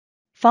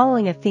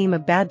following a theme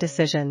of bad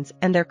decisions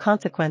and their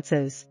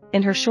consequences,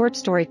 in her short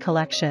story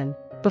collection,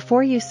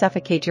 Before You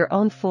Suffocate Your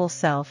Own Fool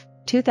Self,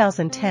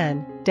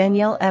 2010,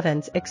 Danielle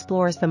Evans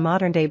explores the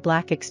modern-day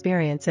Black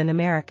experience in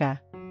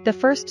America. The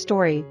first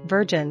story,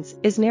 Virgins,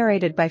 is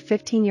narrated by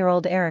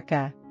 15-year-old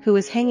Erica, who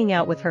is hanging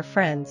out with her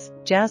friends,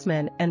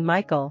 Jasmine and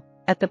Michael,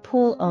 at the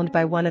pool owned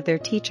by one of their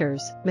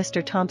teachers,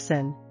 Mr.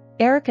 Thompson.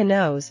 Erica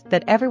knows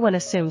that everyone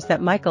assumes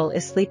that Michael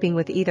is sleeping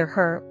with either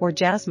her or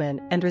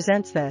Jasmine and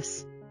resents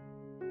this.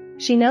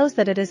 She knows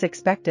that it is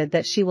expected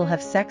that she will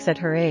have sex at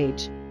her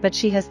age, but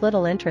she has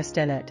little interest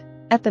in it.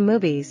 At the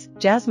movies,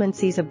 Jasmine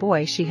sees a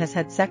boy she has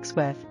had sex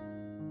with.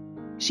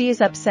 She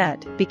is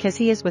upset because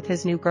he is with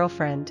his new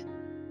girlfriend.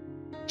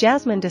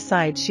 Jasmine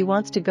decides she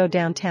wants to go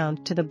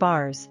downtown to the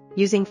bars,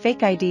 using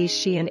fake IDs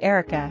she and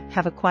Erica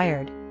have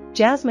acquired.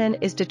 Jasmine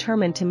is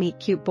determined to meet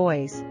cute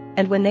boys,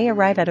 and when they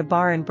arrive at a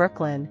bar in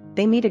Brooklyn,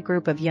 they meet a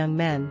group of young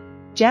men.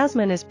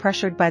 Jasmine is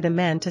pressured by the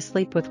men to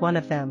sleep with one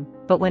of them,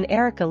 but when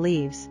Erica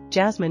leaves,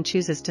 Jasmine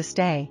chooses to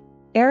stay.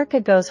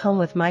 Erica goes home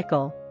with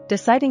Michael,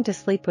 deciding to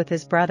sleep with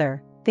his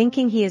brother,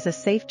 thinking he is a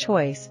safe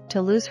choice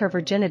to lose her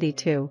virginity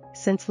to,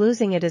 since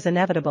losing it is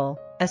inevitable,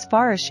 as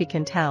far as she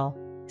can tell.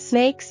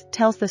 Snakes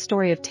tells the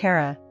story of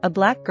Tara, a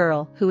Black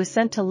girl who is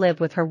sent to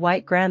live with her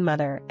white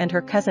grandmother and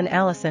her cousin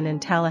Allison in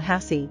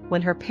Tallahassee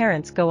when her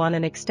parents go on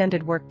an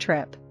extended work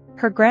trip.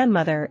 Her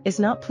grandmother is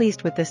not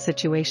pleased with this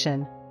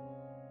situation.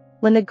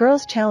 When the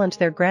girls challenge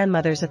their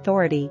grandmother's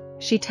authority,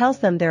 she tells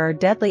them there are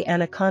deadly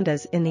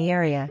anacondas in the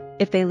area.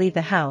 If they leave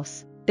the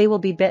house, they will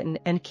be bitten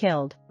and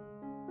killed.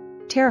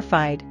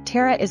 Terrified,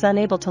 Tara is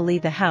unable to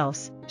leave the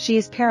house. She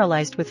is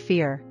paralyzed with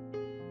fear.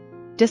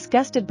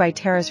 Disgusted by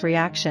Tara's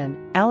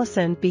reaction,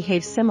 Allison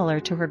behaves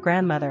similar to her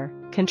grandmother,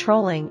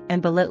 controlling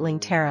and belittling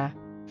Tara.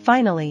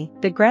 Finally,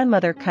 the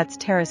grandmother cuts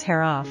Tara's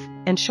hair off,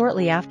 and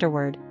shortly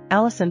afterward,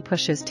 Allison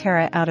pushes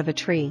Tara out of a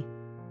tree.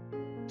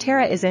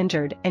 Tara is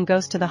injured and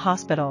goes to the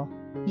hospital.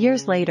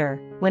 Years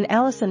later, when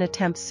Allison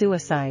attempts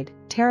suicide,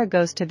 Tara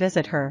goes to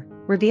visit her,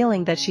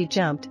 revealing that she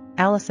jumped.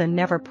 Allison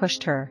never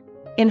pushed her.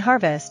 In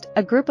Harvest,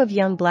 a group of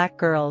young Black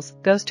girls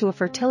goes to a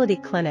fertility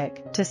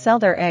clinic to sell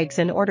their eggs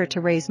in order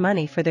to raise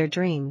money for their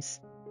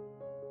dreams.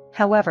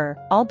 However,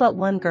 all but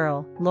one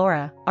girl,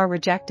 Laura, are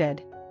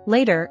rejected.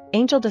 Later,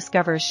 Angel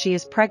discovers she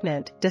is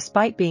pregnant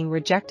despite being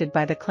rejected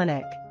by the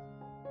clinic.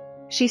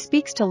 She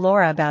speaks to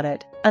Laura about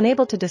it,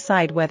 unable to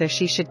decide whether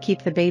she should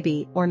keep the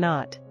baby or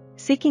not.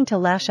 Seeking to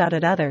lash out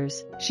at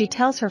others, she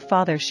tells her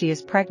father she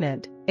is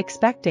pregnant,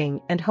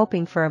 expecting and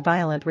hoping for a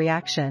violent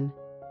reaction.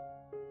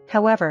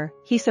 However,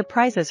 he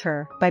surprises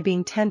her by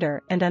being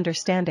tender and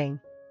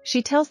understanding.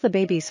 She tells the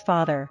baby's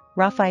father,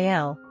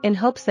 Raphael, in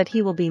hopes that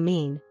he will be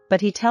mean,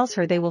 but he tells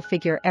her they will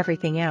figure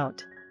everything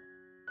out.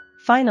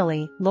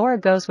 Finally, Laura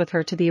goes with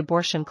her to the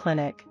abortion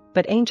clinic,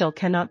 but Angel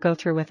cannot go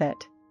through with it.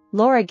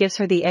 Laura gives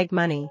her the egg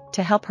money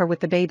to help her with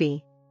the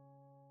baby.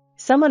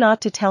 Someone ought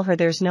to tell her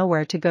there's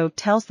nowhere to go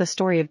tells the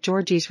story of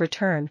Georgie's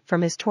return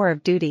from his tour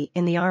of duty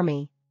in the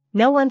army.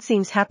 No one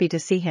seems happy to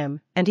see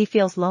him, and he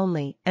feels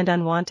lonely and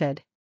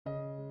unwanted.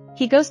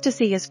 He goes to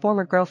see his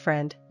former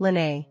girlfriend,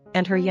 Lene,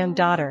 and her young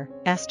daughter,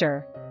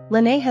 Esther.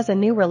 Lene has a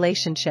new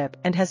relationship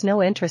and has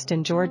no interest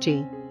in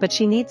Georgie, but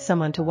she needs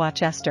someone to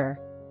watch Esther.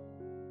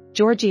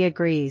 Georgie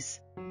agrees.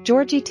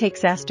 Georgie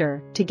takes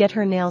Esther to get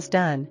her nails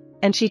done,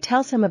 and she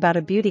tells him about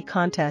a beauty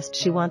contest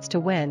she wants to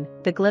win,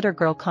 the Glitter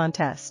Girl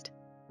contest.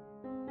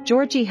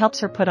 Georgie helps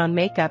her put on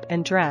makeup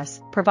and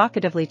dress,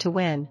 provocatively to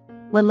win.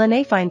 When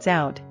Lene finds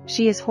out,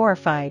 she is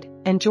horrified,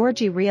 and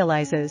Georgie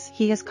realizes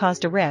he has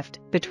caused a rift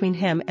between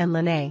him and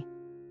Lene.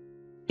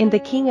 In The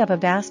King of a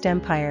Vast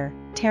Empire,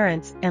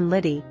 Terrence and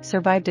Liddy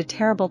survived a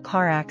terrible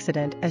car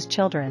accident as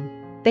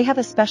children. They have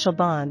a special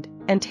bond,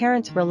 and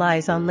Terrence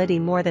relies on Liddy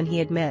more than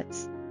he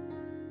admits.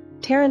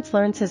 Terrence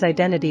learns his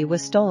identity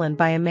was stolen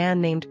by a man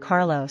named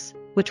Carlos,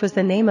 which was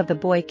the name of the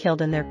boy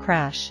killed in their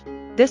crash.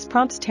 This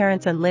prompts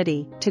Terrence and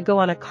Liddy to go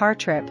on a car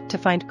trip to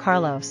find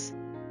Carlos.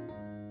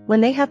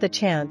 When they have the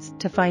chance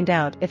to find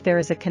out if there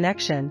is a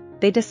connection,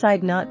 they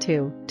decide not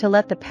to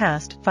let the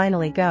past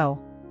finally go.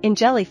 In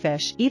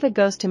Jellyfish, Eva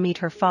goes to meet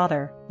her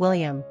father,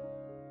 William.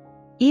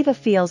 Eva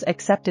feels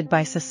accepted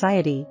by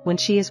society when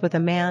she is with a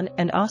man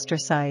and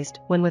ostracized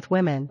when with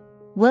women.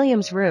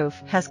 William's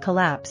roof has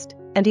collapsed,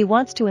 and he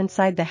wants to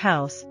inside the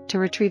house to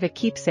retrieve a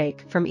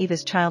keepsake from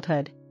Eva's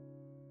childhood.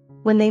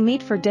 When they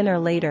meet for dinner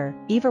later,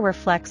 Eva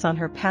reflects on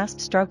her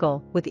past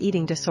struggle with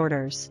eating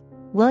disorders.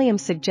 William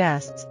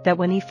suggests that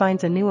when he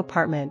finds a new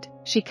apartment,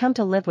 she come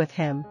to live with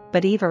him,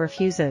 but Eva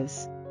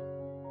refuses.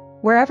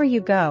 Wherever You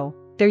Go,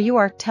 There You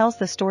Are tells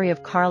the story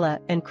of Carla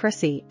and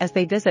Chrissy as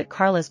they visit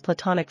Carla's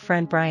platonic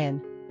friend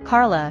Brian.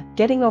 Carla,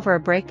 getting over a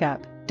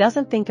breakup,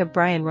 doesn't think of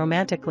Brian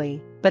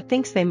romantically, but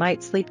thinks they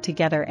might sleep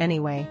together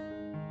anyway.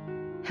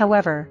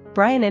 However,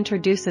 Brian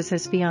introduces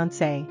his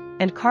fiancée,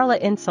 and Carla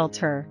insults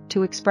her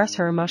to express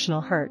her emotional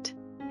hurt.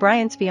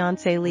 Brian's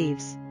fiancée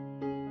leaves.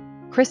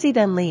 Chrissy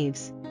then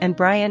leaves, and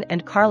Brian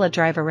and Carla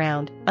drive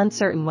around,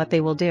 uncertain what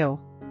they will do.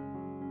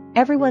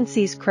 Everyone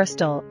sees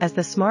Crystal as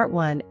the smart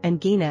one and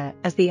Gina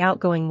as the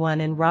outgoing one,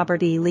 and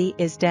Robert E. Lee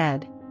is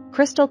dead.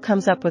 Crystal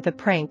comes up with a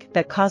prank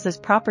that causes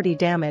property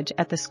damage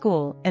at the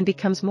school and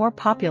becomes more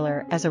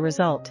popular as a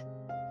result.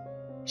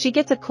 She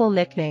gets a cool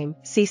nickname,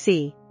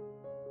 CC.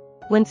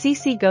 When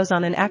CC goes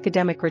on an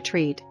academic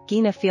retreat,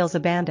 Gina feels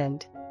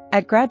abandoned.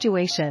 At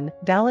graduation,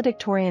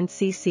 valedictorian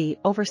CC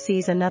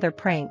oversees another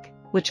prank,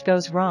 which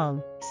goes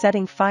wrong,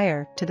 setting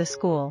fire to the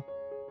school.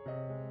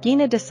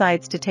 Gina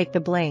decides to take the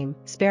blame,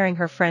 sparing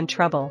her friend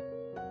trouble.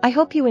 I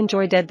hope you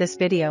enjoyed this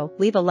video.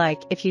 Leave a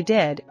like if you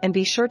did and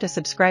be sure to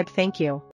subscribe. Thank you.